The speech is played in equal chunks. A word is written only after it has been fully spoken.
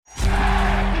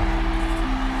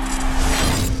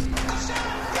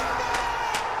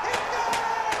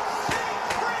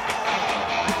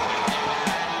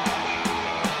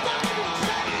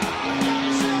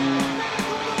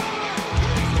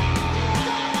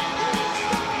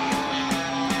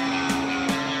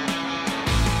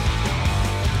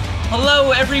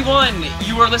Hello, everyone.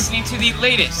 You are listening to the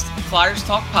latest Flyers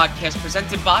Talk podcast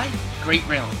presented by Great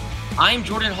Railing. I'm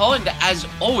Jordan Hall, and as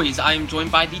always, I am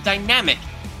joined by the dynamic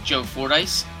Joe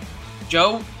Fordyce.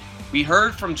 Joe, we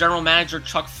heard from General Manager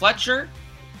Chuck Fletcher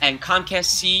and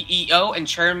Comcast CEO and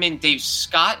Chairman Dave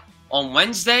Scott on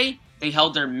Wednesday. They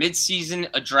held their midseason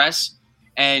address,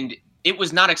 and it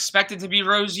was not expected to be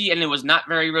rosy, and it was not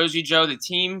very rosy, Joe. The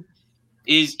team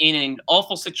is in an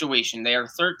awful situation. They are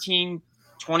 13,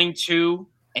 22,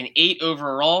 and 8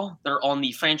 overall. They're on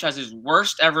the franchise's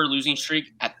worst ever losing streak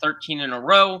at 13 in a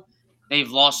row. They've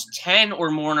lost 10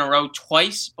 or more in a row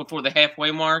twice before the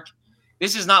halfway mark.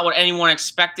 This is not what anyone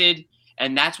expected,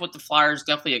 and that's what the Flyers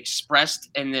definitely expressed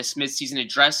in this midseason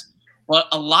address. But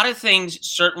a lot of things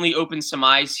certainly opened some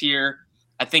eyes here.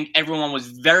 I think everyone was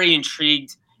very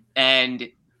intrigued and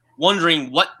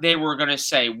wondering what they were going to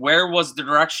say. Where was the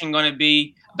direction going to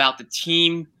be about the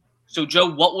team? So, Joe,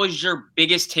 what was your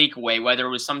biggest takeaway? Whether it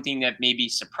was something that maybe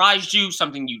surprised you,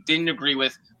 something you didn't agree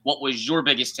with, what was your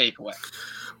biggest takeaway?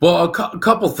 Well, a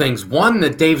couple things. One,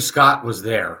 that Dave Scott was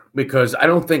there, because I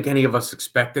don't think any of us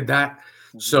expected that.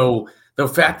 Mm-hmm. So the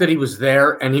fact that he was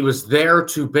there, and he was there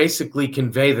to basically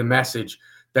convey the message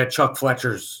that Chuck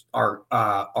Fletcher's our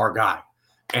guy.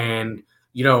 And,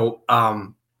 you know,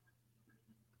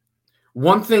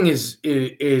 one thing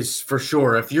is for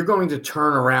sure, if you're going to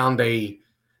turn around a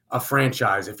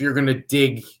franchise, if you're going to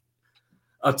dig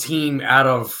a team out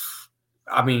of,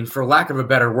 I mean, for lack of a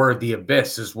better word, the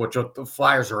abyss is what the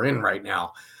Flyers are in right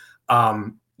now.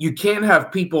 You can't have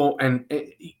people, and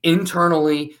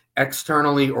internally,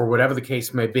 externally, or whatever the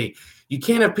case may be, you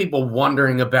can't have people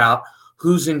wondering about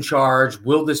who's in charge,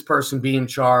 will this person be in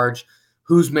charge,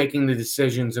 who's making the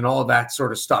decisions, and all of that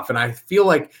sort of stuff. And I feel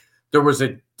like there was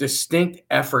a distinct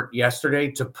effort yesterday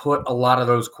to put a lot of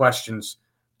those questions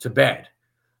to bed.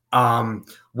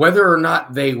 Whether or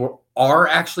not they are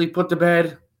actually put to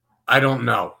bed, I don't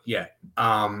know yet.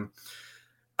 I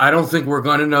don't think we're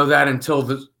going to know that until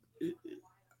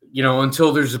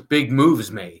there's a big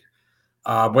moves made.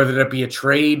 Whether that be a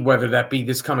trade, whether that be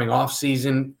this coming off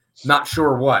season, not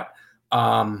sure what.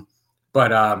 So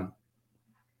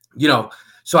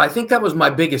I think that was my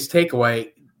biggest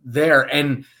takeaway there.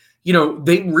 And,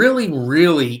 they really,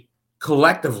 really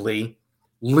collectively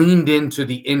leaned into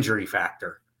the injury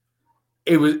factor.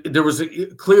 There was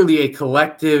clearly a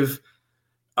collective,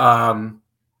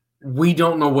 we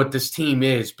don't know what this team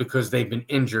is because they've been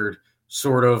injured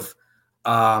sort of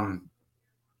vibe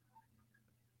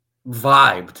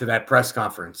to that press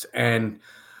conference. And,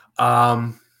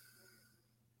 I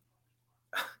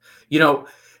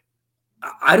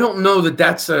don't know that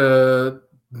that's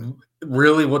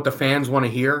really what the fans want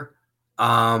to hear.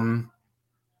 My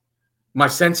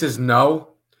sense is no,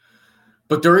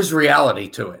 but there is reality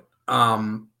to it.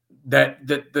 That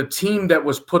the team that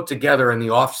was put together in the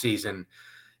offseason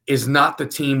is not the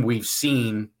team we've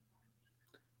seen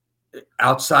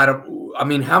outside of, I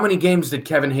mean, how many games did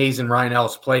Kevin Hayes and Ryan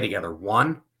Ellis play together?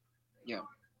 One? Yeah.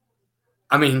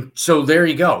 I mean, so there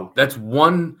you go. That's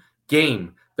one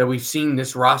game that we've seen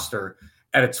this roster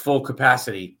at its full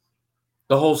capacity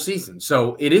the whole season.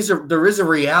 So there is a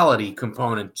reality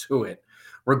component to it,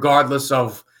 regardless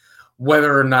of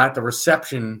whether or not the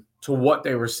reception to what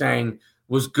they were saying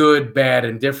was good, bad,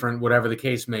 and different, whatever the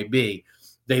case may be.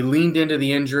 They leaned into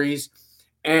the injuries,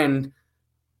 and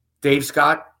Dave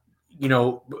Scott,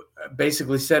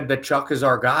 basically said that Chuck is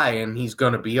our guy and he's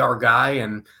going to be our guy.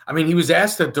 And I mean, he was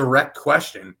asked a direct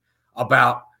question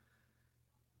about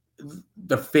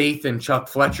the faith in Chuck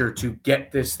Fletcher to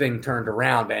get this thing turned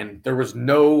around, and there was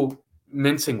no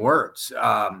mincing words.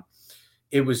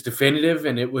 It was definitive,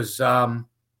 and it was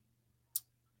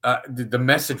the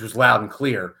message was loud and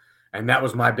clear, and that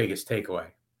was my biggest takeaway.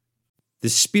 The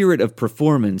spirit of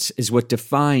performance is what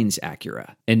defines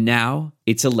Acura, and now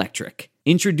it's electric.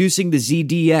 Introducing the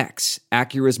ZDX,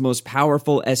 Acura's most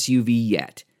powerful SUV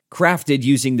yet. Crafted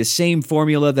using the same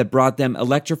formula that brought them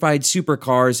electrified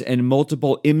supercars and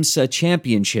multiple IMSA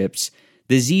championships,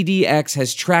 the ZDX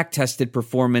has track-tested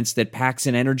performance that packs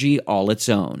an energy all its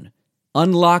own.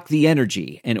 Unlock the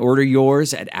energy and order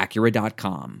yours at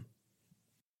Acura.com.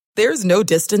 There's no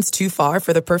distance too far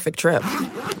for the perfect trip.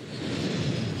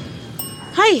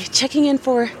 Hi, checking in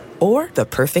for... Or the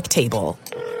perfect table.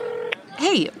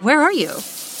 Hey, where are you?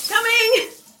 Coming!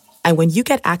 And when you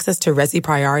get access to Resi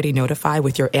Priority Notify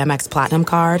with your Amex Platinum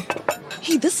card...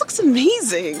 Hey, this looks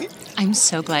amazing. I'm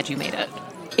so glad you made it.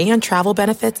 And travel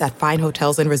benefits at fine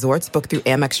hotels and resorts booked through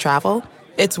Amex Travel,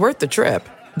 it's worth the trip.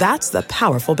 That's the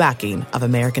powerful backing of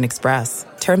American Express.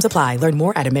 Terms apply. Learn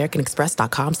more at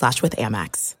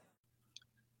americanexpress.com/withAmex.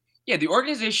 Yeah, the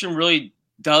organization really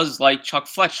does like Chuck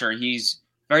Fletcher. He's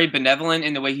very benevolent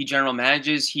in the way he general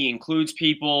manages. He includes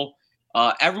people.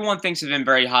 Everyone thinks of him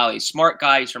very highly. Smart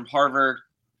guy. He's from Harvard.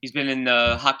 He's been in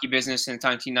the hockey business since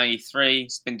 1993.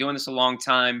 He's been doing this a long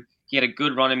time. He had a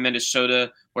good run in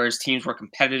Minnesota where his teams were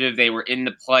competitive. They were in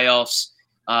the playoffs.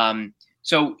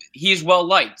 So he is well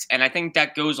liked, and I think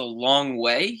that goes a long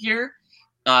way here.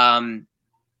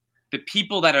 The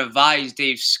people that advise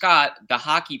Dave Scott, the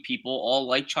hockey people, all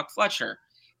like Chuck Fletcher.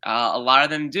 A lot of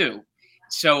them do.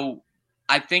 So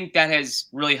I think that has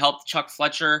really helped Chuck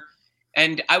Fletcher.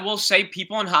 And I will say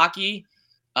people in hockey,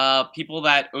 people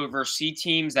that oversee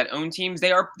teams, that own teams,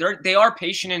 they are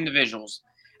patient individuals.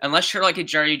 Unless you're like a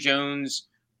Jerry Jones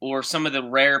or some of the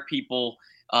rare people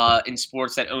in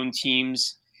sports that own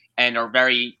teams and are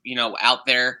very, out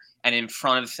there and in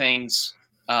front of things.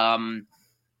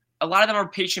 A lot of them are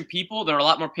patient people. They're a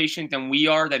lot more patient than we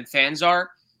are, than fans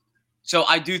are. So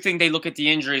I do think they look at the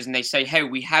injuries and they say, hey,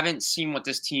 we haven't seen what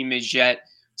this team is yet.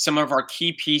 Some of our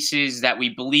key pieces that we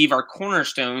believe are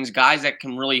cornerstones, guys that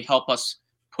can really help us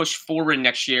push forward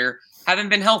next year, haven't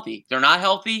been healthy. They're not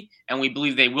healthy, and we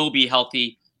believe they will be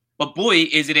healthy. But boy,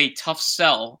 is it a tough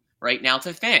sell right now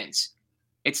to fans.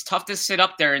 It's tough to sit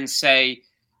up there and say,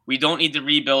 we don't need to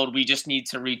rebuild. We just need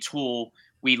to retool.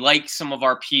 We like some of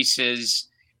our pieces.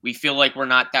 We feel like we're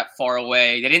not that far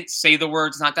away. They didn't say the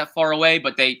words not that far away,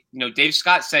 but Dave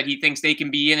Scott said he thinks they can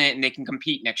be in it and they can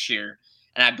compete next year.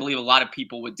 And I believe a lot of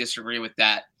people would disagree with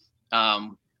that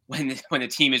when the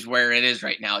team is where it is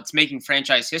right now. It's making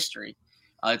franchise history.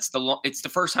 It's the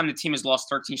first time the team has lost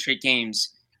 13 straight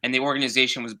games, and the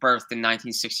organization was birthed in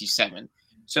 1967.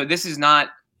 So this is not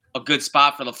a good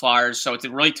spot for the Flyers. So it's a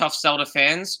really tough sell to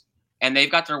fans, and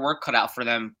they've got their work cut out for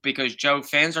them because, Joe,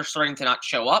 fans are starting to not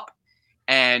show up.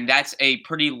 And that's a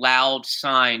pretty loud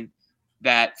sign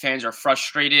that fans are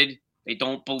frustrated. They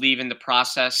don't believe in the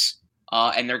process,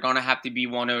 and they're going to have to be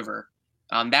won over.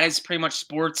 That is pretty much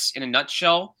sports in a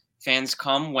nutshell. Fans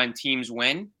come when teams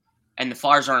win, and the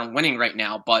Flyers aren't winning right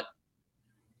now. But,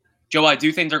 Joe, I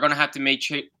do think they're going to have to make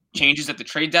changes at the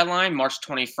trade deadline, March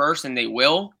 21st, and they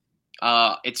will.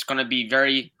 It's going to be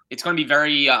very. I'm going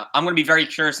to be very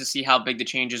curious to see how big the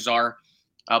changes are.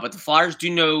 But the Flyers do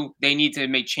know they need to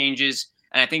make changes.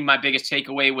 And I think my biggest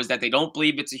takeaway was that they don't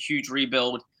believe it's a huge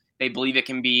rebuild. They believe it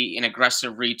can be an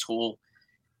aggressive retool.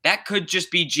 That could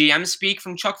just be GM speak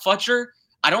from Chuck Fletcher.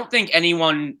 I don't think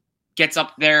anyone gets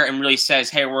up there and really says,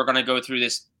 hey, we're going to go through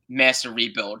this massive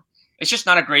rebuild. It's just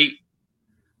not a great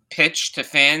pitch to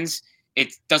fans.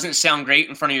 It doesn't sound great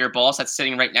in front of your boss that's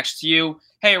sitting right next to you.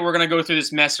 Hey, we're going to go through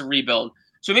this massive rebuild.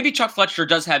 So maybe Chuck Fletcher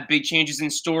does have big changes in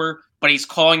store, but he's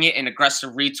calling it an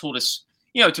aggressive retool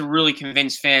to really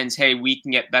convince fans, hey, we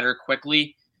can get better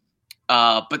quickly.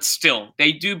 But still,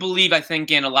 they do believe, I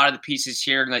think, in a lot of the pieces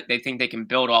here that they think they can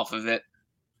build off of it.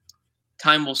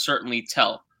 Time will certainly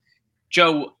tell.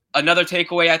 Joe, another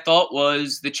takeaway I thought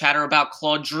was the chatter about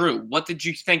Claude Giroux. What did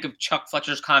you think of Chuck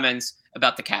Fletcher's comments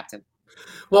about the captain?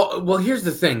 Well, here's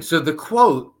the thing. So the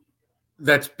quote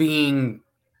that's being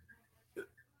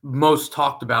most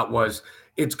talked about was,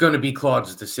 it's going to be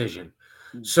Claude's decision.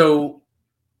 So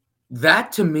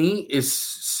that to me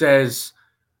says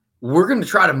we're going to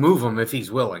try to move him if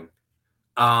he's willing.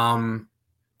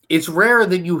 It's rare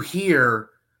that you hear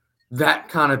that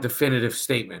kind of definitive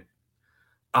statement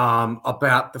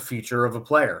about the future of a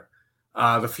player,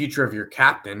 the future of your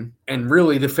captain, and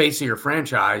really the face of your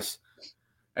franchise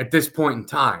at this point in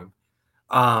time.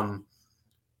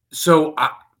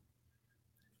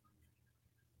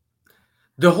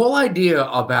 The whole idea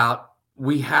about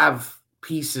we have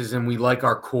pieces and we like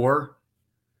our core,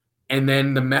 and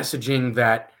then the messaging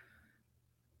that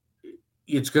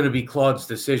it's going to be Claude's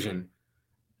decision,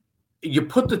 you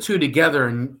put the two together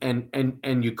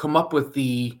and you come up with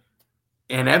the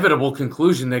inevitable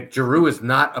conclusion that Giroux is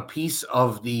not a piece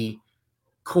of the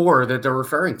core that they're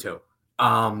referring to,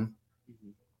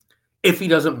 if he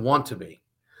doesn't want to be,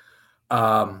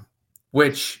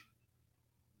 which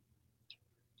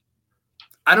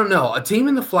I don't know. A team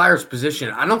in the Flyers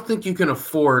position, I don't think you can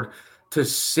afford to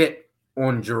sit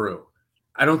on Giroux.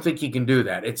 I don't think you can do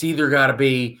that. It's either got to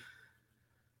be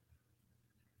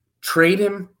trade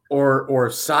him or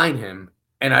sign him,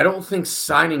 and I don't think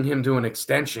signing him to an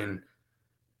extension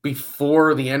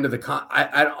before the end of the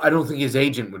I don't think his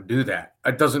agent would do that.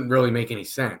 It doesn't really make any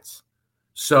sense.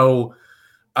 So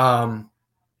I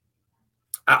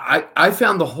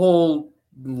found the whole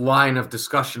line of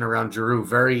discussion around Giroux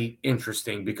very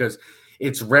interesting, because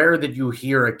it's rare that you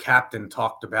hear a captain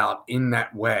talked about in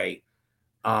that way,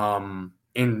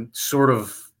 in sort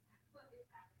of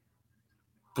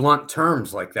blunt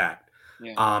terms like that.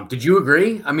 Yeah. Did you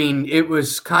agree? I mean, it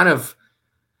was kind of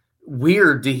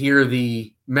weird to hear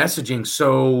the messaging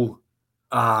so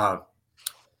I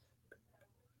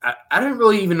don't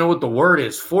really even know what the word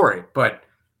is for it, but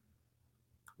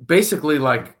basically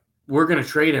like we're going to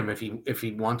trade him if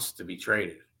he wants to be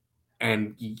traded.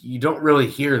 And you don't really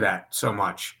hear that so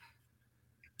much,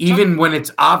 even when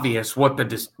it's obvious what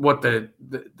the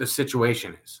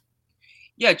situation is.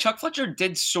 Yeah, Chuck Fletcher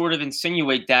did sort of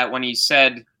insinuate that when he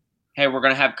said, hey, we're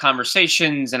going to have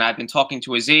conversations, and I've been talking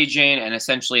to his agent, and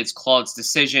essentially it's Claude's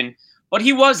decision. But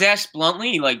he was asked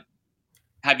bluntly, like,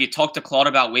 have you talked to Claude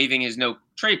about waiving his no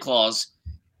trade clause?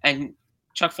 And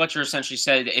Chuck Fletcher essentially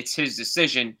said it's his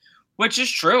decision, which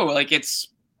is true. Like, it's,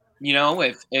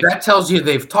 if that tells you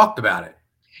they've talked about it.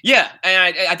 Yeah,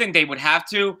 and I think they would have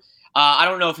to. I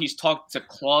don't know if he's talked to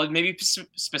Claude maybe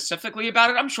specifically about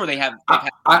it. I'm sure they have.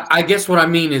 I guess what I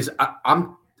mean is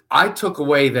I took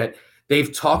away that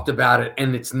they've talked about it,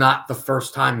 and it's not the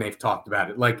first time they've talked about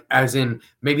it. Like, as in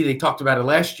maybe they talked about it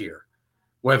last year,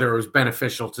 whether it was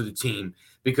beneficial to the team.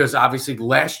 Because obviously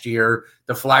last year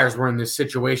the Flyers were in this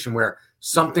situation where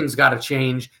something's got to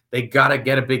change. They got to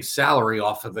get a big salary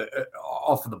off of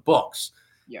the books.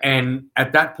 Yeah. And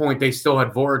at that point, they still had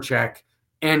Voracek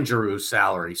and Giroux's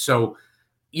salary. So,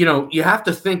 you have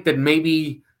to think that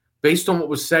maybe based on what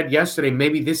was said yesterday,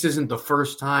 maybe this isn't the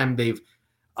first time they've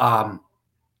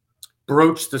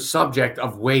broached the subject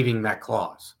of waiving that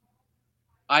clause.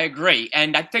 I agree.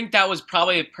 And I think that was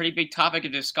probably a pretty big topic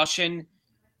of discussion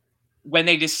when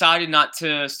they decided not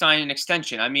to sign an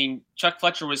extension. I mean, Chuck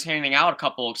Fletcher was handing out a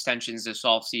couple extensions this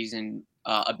offseason.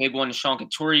 A big one to Sean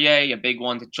Couturier, a big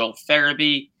one to Joel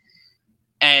Farabee.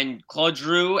 And Claude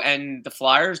Giroux and the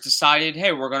Flyers decided,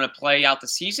 hey, we're going to play out the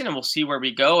season and we'll see where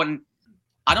we go. And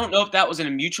I don't know if that was in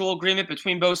a mutual agreement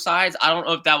between both sides. I don't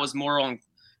know if that was more on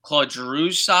Claude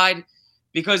Giroux's side,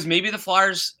 because maybe the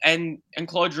Flyers and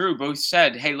Claude Giroux both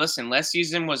said, hey, listen, last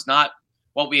season was not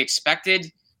what we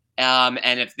expected.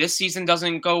 And if this season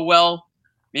doesn't go well,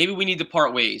 maybe we need to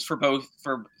part ways for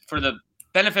the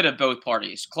benefit of both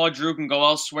parties. Claude Giroux can go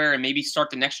elsewhere and maybe start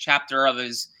the next chapter of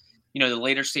his, the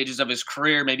later stages of his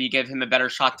career. Maybe give him a better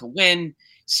shot to win,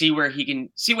 see what he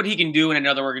can do in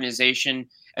another organization.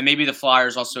 And maybe the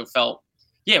Flyers also felt,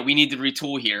 yeah, we need to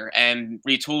retool here. And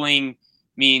retooling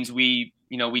means we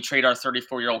trade our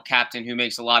 34-year-old captain who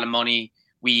makes a lot of money.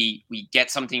 We get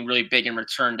something really big in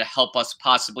return to help us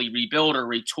possibly rebuild or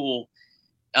retool.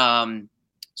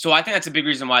 So I think that's a big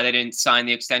reason why they didn't sign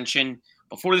the extension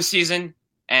before the season.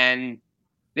 And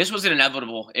this was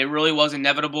inevitable. It really was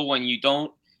inevitable when you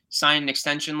don't sign an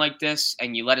extension like this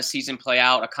and you let a season play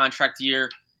out, a contract year,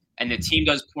 and the team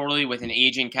does poorly with an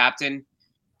aging captain.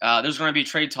 There's going to be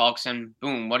trade talks, and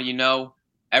boom, what do you know?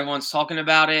 Everyone's talking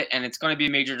about it, and it's going to be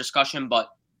a major discussion, but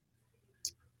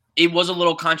it was a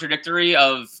little contradictory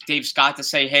of Dave Scott to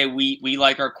say, hey, we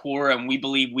like our core and we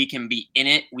believe we can be in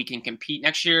it. We can compete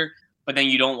next year, but then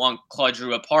you don't want Claude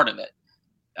Giroux a part of it.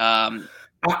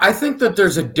 I think that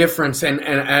there's a difference, and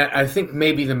I think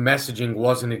maybe the messaging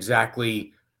wasn't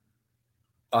exactly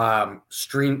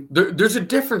streamed. There's a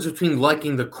difference between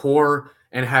liking the core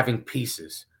and having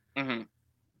pieces. Mm-hmm.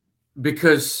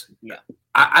 Because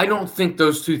I don't think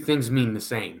those two things mean the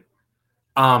same.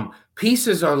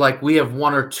 Pieces are like we have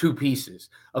one or two pieces.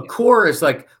 A core is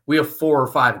like we have 4 or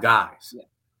 5 guys. Yeah.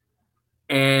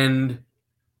 And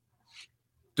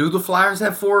do the Flyers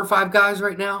have 4 or 5 guys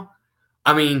right now?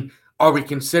 I mean, are we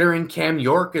considering Cam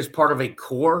York as part of a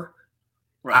core?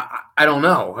 Right. I don't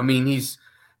know. I mean,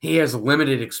 he has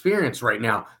limited experience right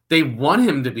now. They want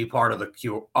him to be part of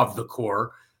the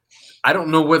core. I don't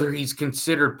know whether he's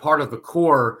considered part of the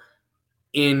core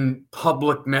in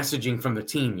public messaging from the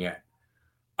team yet.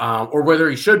 Or whether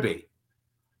he should be.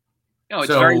 No,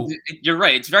 you're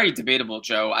right. It's very debatable,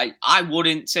 Joe. I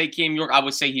wouldn't say Cam York. I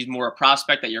would say he's more a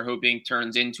prospect that you're hoping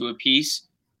turns into a piece.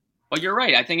 But you're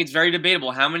right. I think it's very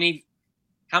debatable. How many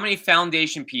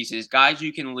foundation pieces, guys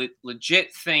you can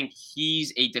legit think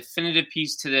he's a definitive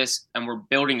piece to this and we're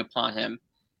building upon him?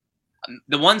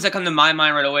 The ones that come to my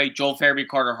mind right away, Joel Farabee,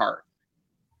 Carter Hart.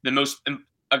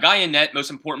 A guy in net, most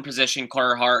important position,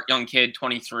 Carter Hart, young kid,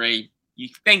 23. You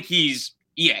think he's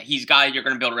guy you're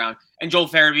going to build around. And Joel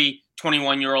Farabee,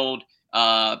 21-year-old,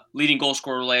 leading goal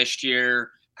scorer last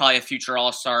year, probably a future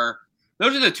All-Star.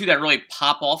 Those are the two that really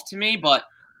pop off to me. But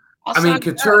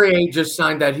Couturier just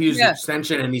signed that huge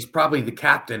extension, and he's probably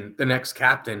the next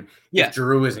captain if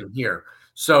Giroux isn't here.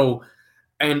 So,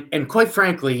 and quite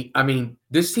frankly, I mean,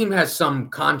 this team has some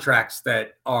contracts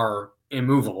that are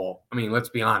immovable. I mean, let's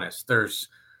be honest. There's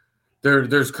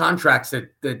contracts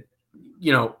that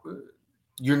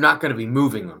you're not going to be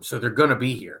moving them, so they're going to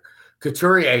be here.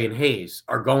 Couturier and Hayes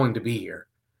are going to be here.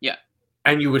 Yeah.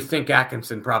 And you would think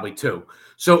Atkinson probably too.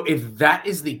 So if that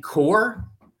is the core,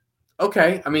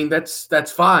 okay, I mean,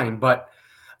 that's fine. But,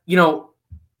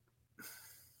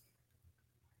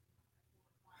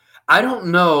 I don't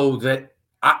know that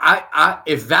I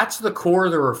if that's the core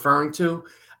they're referring to,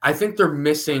 I think they're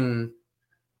missing.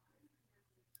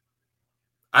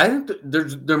 I think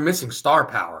they're missing star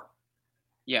power.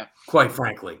 Yeah, quite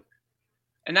frankly.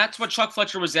 And that's what Chuck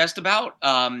Fletcher was asked about.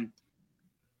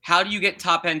 How do you get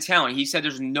top end talent? He said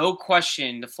there's no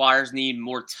question the Flyers need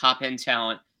more top end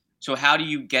talent. So how do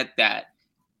you get that?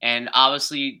 And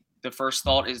obviously, the first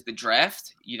thought is the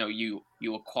draft. You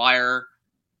acquire,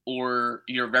 or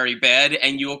you're very bad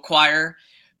and you acquire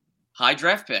high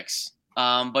draft picks.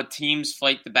 But teams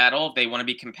fight the battle. If they want to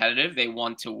be competitive, they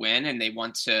want to win, and they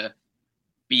want to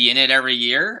be in it every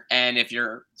year. And if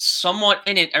you're somewhat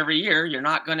in it every year, you're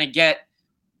not going to get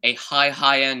a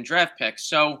high-end draft pick.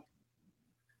 So,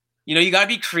 you got to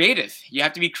be creative. You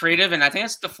have to be creative, and I think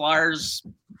that's the Flyers.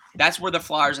 That's where the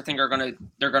Flyers, I think, they're going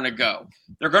to go.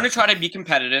 They're going to try to be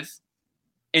competitive.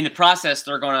 In the process,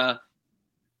 they're going to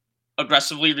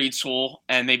aggressively retool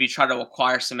and maybe try to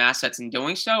acquire some assets in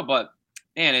doing so. But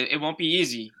man, it won't be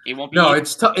easy. It won't be. No, easy.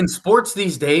 It's tough in sports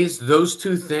these days. Those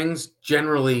two things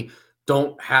generally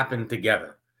don't happen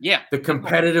together. Yeah, the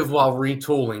competitive while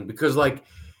retooling, because like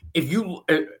if you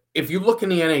look in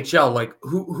the NHL, like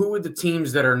who are the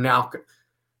teams that are now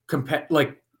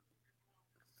like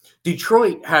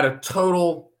Detroit had a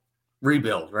total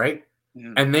rebuild, right?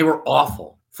 Mm-hmm. And they were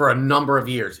awful for a number of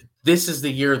years. This is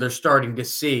the year they're starting to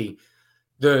see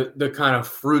the kind of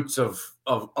fruits of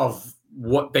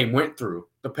what they went through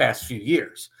the past few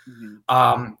years.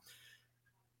 Mm-hmm.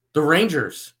 The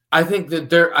Rangers, I think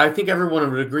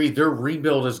everyone would agree their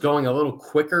rebuild is going a little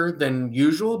quicker than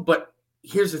usual, but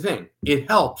here's the thing. It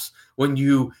helps when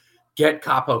you get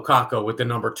Capo Caco with the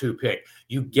number 2 pick.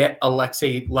 You get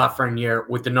Alexei Lafreniere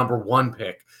with the number 1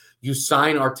 pick. You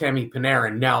sign Artemi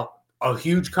Panarin. Now, a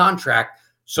huge contract.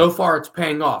 So far, it's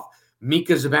paying off.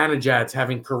 Mika Zibanejad's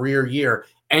having career year.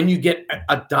 And you get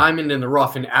a diamond in the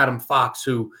rough in Adam Fox,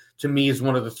 who, to me, is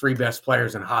one of the 3 best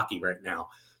players in hockey right now.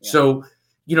 Yeah. So,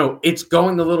 it's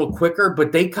going a little quicker,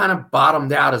 but they kind of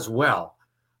bottomed out as well.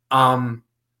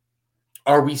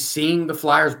 Are we seeing the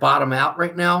Flyers bottom out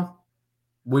right now?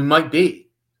 We might be.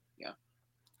 Yeah.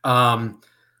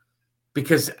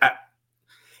 Because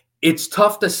it's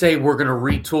tough to say we're going to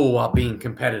retool while being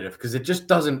competitive, because it just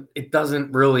doesn't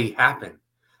really happen.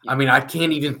 Yeah. I mean, I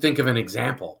can't even think of an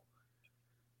example.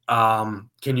 Can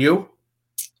you?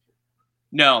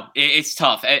 No, it's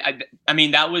tough. I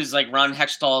mean, that was like Ron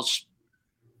Hextall's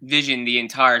vision the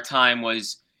entire time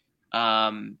was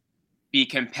be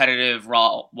competitive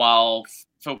while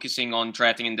focusing on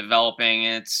drafting and developing.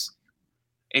 And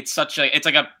it's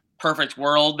like a perfect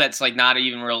world that's like not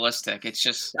even realistic. It's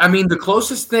just, I mean, the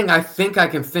closest thing I think I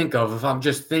can think of, if I'm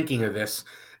just thinking of this,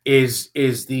 is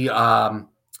the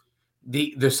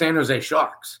San Jose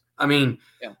Sharks. I mean,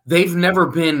 yeah. They've never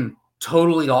been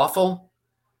totally awful.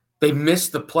 They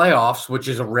missed the playoffs, which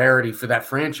is a rarity for that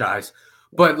franchise.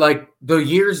 But like the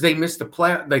years they missed the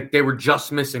play, like they were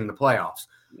just missing the playoffs.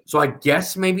 So I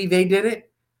guess maybe they did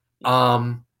it.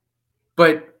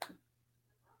 But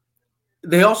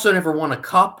they also never won a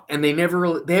cup, and they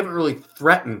haven't really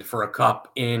threatened for a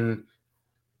cup in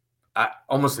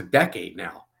almost a decade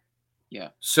now. Yeah.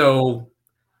 So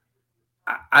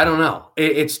I don't know.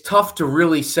 It's tough to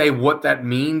really say what that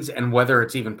means and whether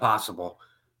it's even possible.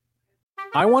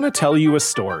 I want to tell you a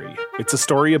story. It's a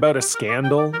story about a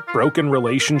scandal, broken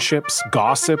relationships,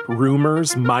 gossip,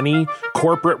 rumors, money,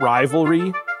 corporate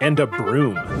rivalry, and a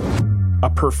broom. A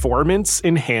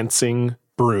performance-enhancing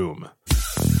broom.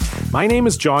 My name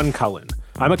is John Cullen.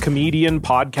 I'm a comedian,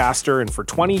 podcaster, and for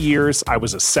 20 years, I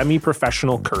was a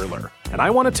semi-professional curler. And I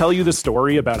want to tell you the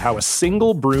story about how a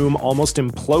single broom almost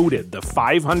imploded the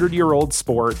 500-year-old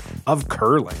sport of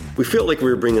curling. We felt like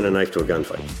we were bringing a knife to a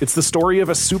gunfight. It's the story of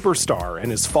a superstar and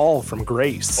his fall from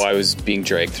grace. Well, I was being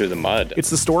dragged through the mud.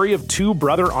 It's the story of 2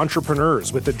 brother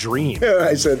entrepreneurs with a dream. Yeah,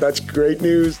 I said, that's great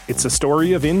news. It's a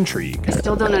story of intrigue. I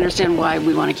still don't understand why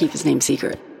we want to keep his name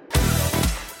secret.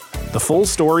 The full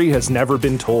story has never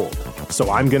been told,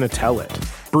 so I'm going to tell it.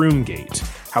 Broomgate,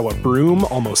 how a broom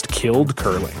almost killed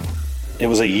curling. It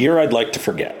was a year I'd like to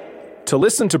forget. To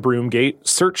listen to Broomgate,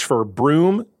 search for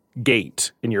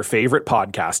Broomgate in your favorite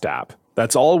podcast app.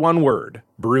 That's all one word,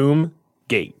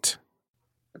 Broomgate.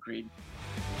 Agreed.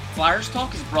 Flyers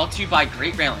Talk is brought to you by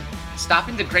Great Railing. Stop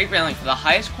into Great Railing for the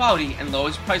highest quality and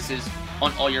lowest prices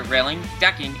on all your railing,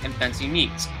 decking, and fencing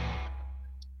needs.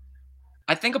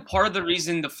 I think a part of the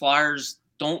reason the Flyers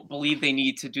don't believe they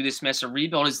need to do this massive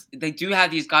rebuild is they do have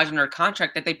these guys under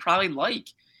contract that they probably like.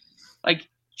 Like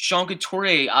Sean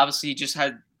Couturier obviously just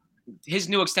had his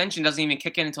new extension doesn't even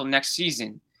kick in until next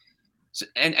season. So,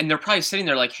 and they're probably sitting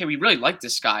there like, hey, we really like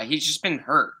this guy. He's just been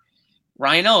hurt.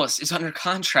 Ryan Ellis is under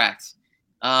contract.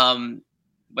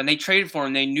 When they traded for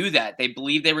him, they knew that. They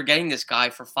believed they were getting this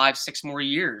guy for 5-6 more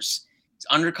years. He's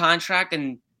under contract,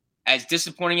 and as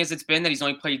disappointing as it's been that he's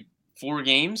only played 4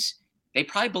 games, they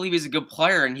probably believe he's a good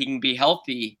player and he can be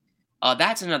healthy.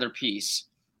 That's another piece.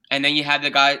 And then you have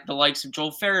the likes of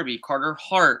Joel Farabee, Carter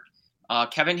Hart,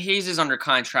 Kevin Hayes is under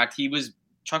contract. He was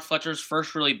Chuck Fletcher's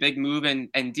first really big move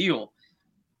and deal.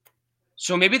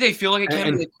 So maybe they feel like it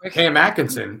can't be quick. Cam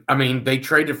Atkinson, I mean, they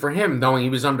traded for him knowing he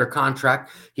was under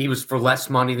contract. He was for less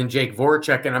money than Jake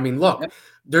Voracek. And I mean, look,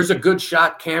 there's a good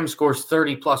shot Cam scores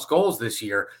 30-plus goals this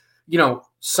year.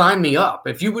 Sign me up.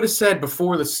 If you would have said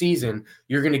before the season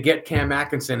you're going to get Cam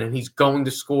Atkinson and he's going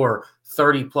to score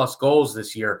 30-plus goals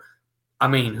this year, I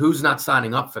mean, who's not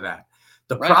signing up for that?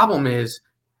 The problem is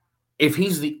if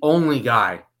he's the only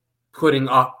guy putting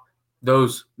up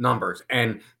those numbers,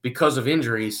 and because of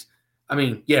injuries, I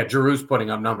mean, yeah, Giroux's putting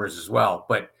up numbers as well,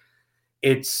 but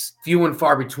it's few and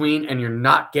far between, and you're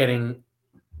not getting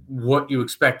what you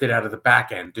expected out of the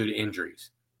back end due to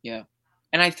injuries. Yeah.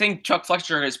 And I think Chuck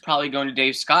Fletcher is probably going to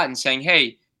Dave Scott and saying,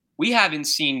 hey, we haven't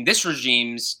seen this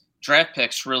regime's draft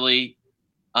picks really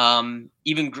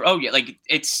even grow yet. Like,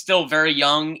 it's still very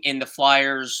young in the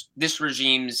Flyers, this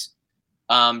regime's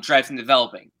draft and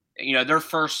developing. Their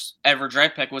first ever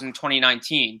draft pick was in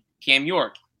 2019. Cam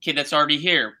York, kid that's already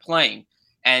here playing.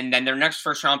 And then their next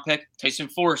first round pick, Tyson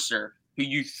Forrester, who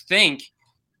you think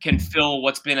can fill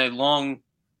what's been a long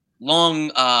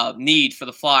need for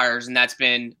the Flyers, and that's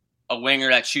been a winger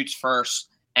that shoots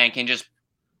first and can just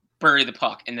bury the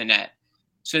puck in the net.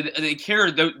 So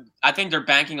I think they're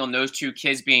banking on those 2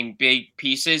 kids being big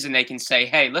pieces, and they can say,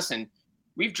 hey, listen,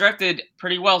 we've drafted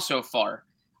pretty well so far.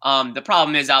 The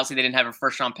problem is, obviously, they didn't have a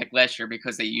first-round pick last year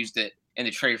because they used it in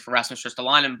the trade for Rasmus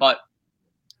Ristolainen. But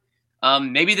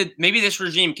maybe this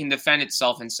regime can defend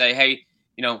itself and say, hey,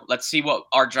 let's see what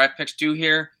our draft picks do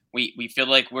here. We feel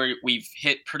like we've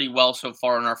hit pretty well so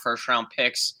far on our first-round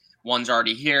picks. One's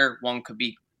already here. One could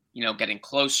be, getting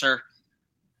closer.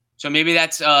 So maybe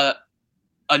that's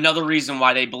another reason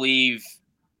why they believe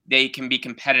they can be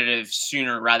competitive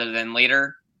sooner rather than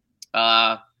later.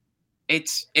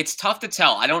 It's tough to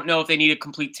tell. I don't know if they need a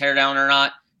complete teardown or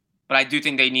not, but I do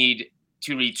think they need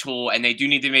to retool, and they do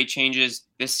need to make changes.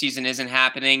 This season isn't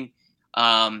happening,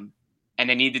 and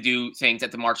they need to do things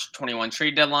at the March 21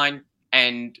 trade deadline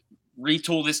and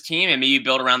retool this team and maybe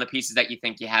build around the pieces that you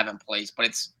think you have in place.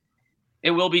 But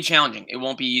it will be challenging. It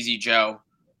won't be easy, Joe.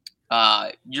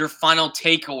 Your final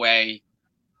takeaway,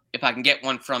 if I can get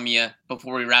one from you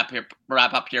before we wrap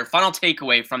up here, final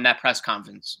takeaway from that press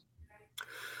conference.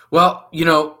 Well,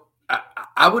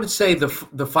 I would say the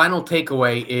final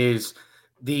takeaway is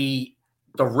the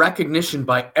recognition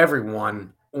by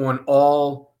everyone on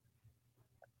all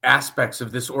aspects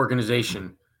of this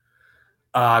organization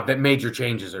that major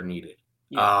changes are needed.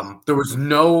 Yes. There was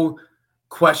no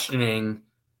questioning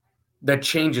that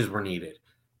changes were needed.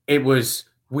 It was,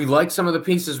 we like some of the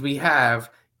pieces we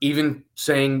have, even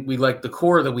saying we like the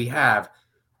core that we have,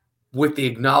 with the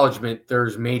acknowledgement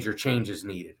there's major changes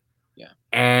needed. Yeah.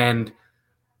 And,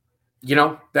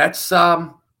 that's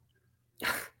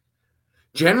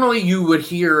generally you would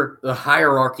hear the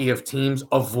hierarchy of teams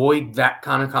avoid that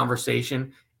kind of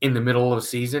conversation in the middle of a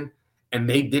season, and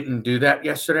they didn't do that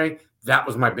yesterday. That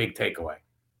was my big takeaway.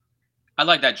 I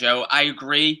like that, Joe. I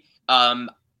agree.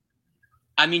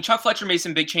 Chuck Fletcher made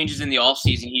some big changes in the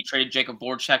offseason. He traded Jacob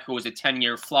Voracek, who was a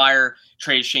 10-year Flyer,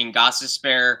 traded Shane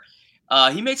Gostisbehere.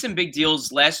 He made some big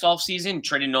deals last offseason,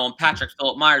 traded Nolan Patrick,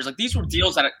 Philip Myers. Like, these were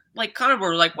deals that kind of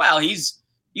were like, wow, he's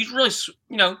really,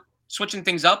 switching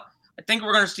things up. I think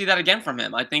we're going to see that again from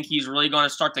him. I think he's really going to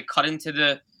start to cut into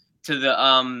the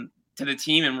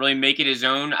team and really make it his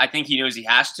own. I think he knows he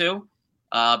has to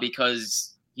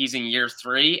because he's in year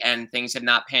 3 and things have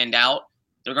not panned out.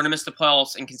 They're going to miss the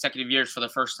playoffs in consecutive years for the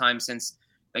first time since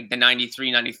the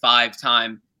 93-95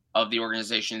 time of the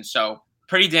organization. So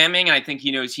pretty damning, and I think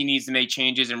he knows he needs to make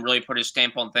changes and really put his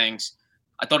stamp on things.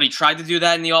 I thought he tried to do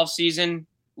that in the offseason.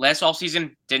 Last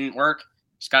offseason didn't work.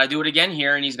 He's got to do it again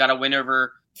here, and he's got to win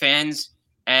over fans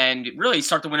and really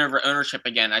start to win over ownership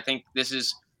again. I think this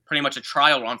is pretty much a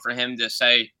trial run for him to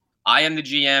say, I am the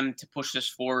GM to push this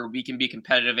forward. We can be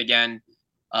competitive again.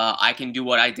 I can do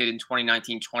what I did in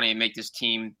 2019-20 and make this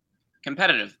team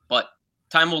competitive. But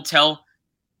time will tell.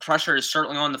 Pressure is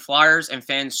certainly on the Flyers, and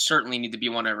fans certainly need to be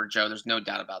won over, Joe. There's no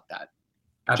doubt about that.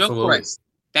 Absolutely. Joe,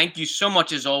 thank you so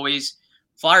much as always.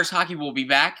 Flyers hockey will be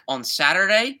back on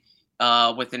Saturday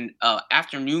with an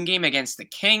afternoon game against the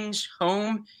Kings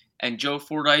home, and Joe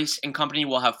Fordyce and company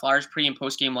will have Flyers pre- and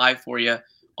post-game live for you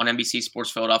on NBC Sports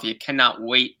Philadelphia. Cannot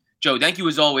wait. Joe, thank you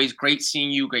as always. Great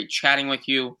seeing you. Great chatting with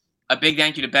you. A big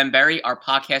thank you to Ben Berry, our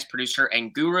podcast producer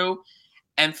and guru.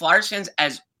 And Flyers fans,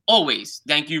 as always,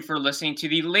 thank you for listening to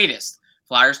the latest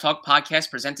Flyers Talk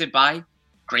podcast presented by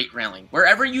Great Railing.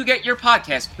 Wherever you get your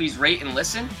podcast, please rate and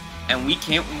listen, and we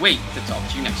can't wait to talk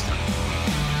to you next time.